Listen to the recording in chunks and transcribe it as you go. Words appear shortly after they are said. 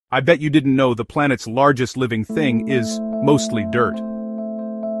I bet you didn't know the planet's largest living thing is mostly dirt.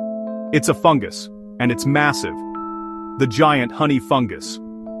 It's a fungus, and it's massive. The giant honey fungus.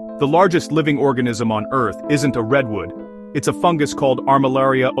 The largest living organism on Earth isn't a redwood. It's a fungus called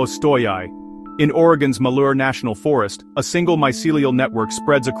Armillaria ostoyae. In Oregon's Malheur National Forest, a single mycelial network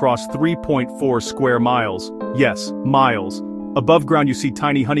spreads across 3.4 square miles. Yes, miles. Above ground you see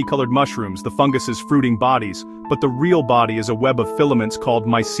tiny honey-colored mushrooms, the fungus's fruiting bodies, but the real body is a web of filaments called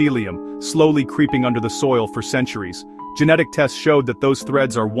mycelium, slowly creeping under the soil for centuries. Genetic tests showed that those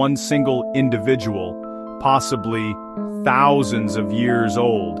threads are one single individual, possibly thousands of years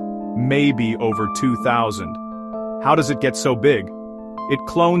old, maybe over 2,000. How does it get so big? It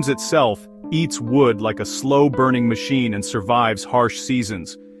clones itself, eats wood like a slow-burning machine and survives harsh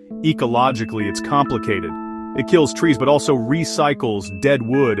seasons. Ecologically, it's complicated. It kills trees but also recycles dead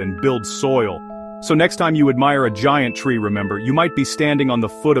wood and builds soil. So next time you admire a giant tree, remember, you might be standing on the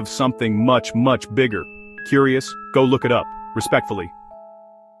foot of something much, much bigger. Curious? Go look it up. Respectfully.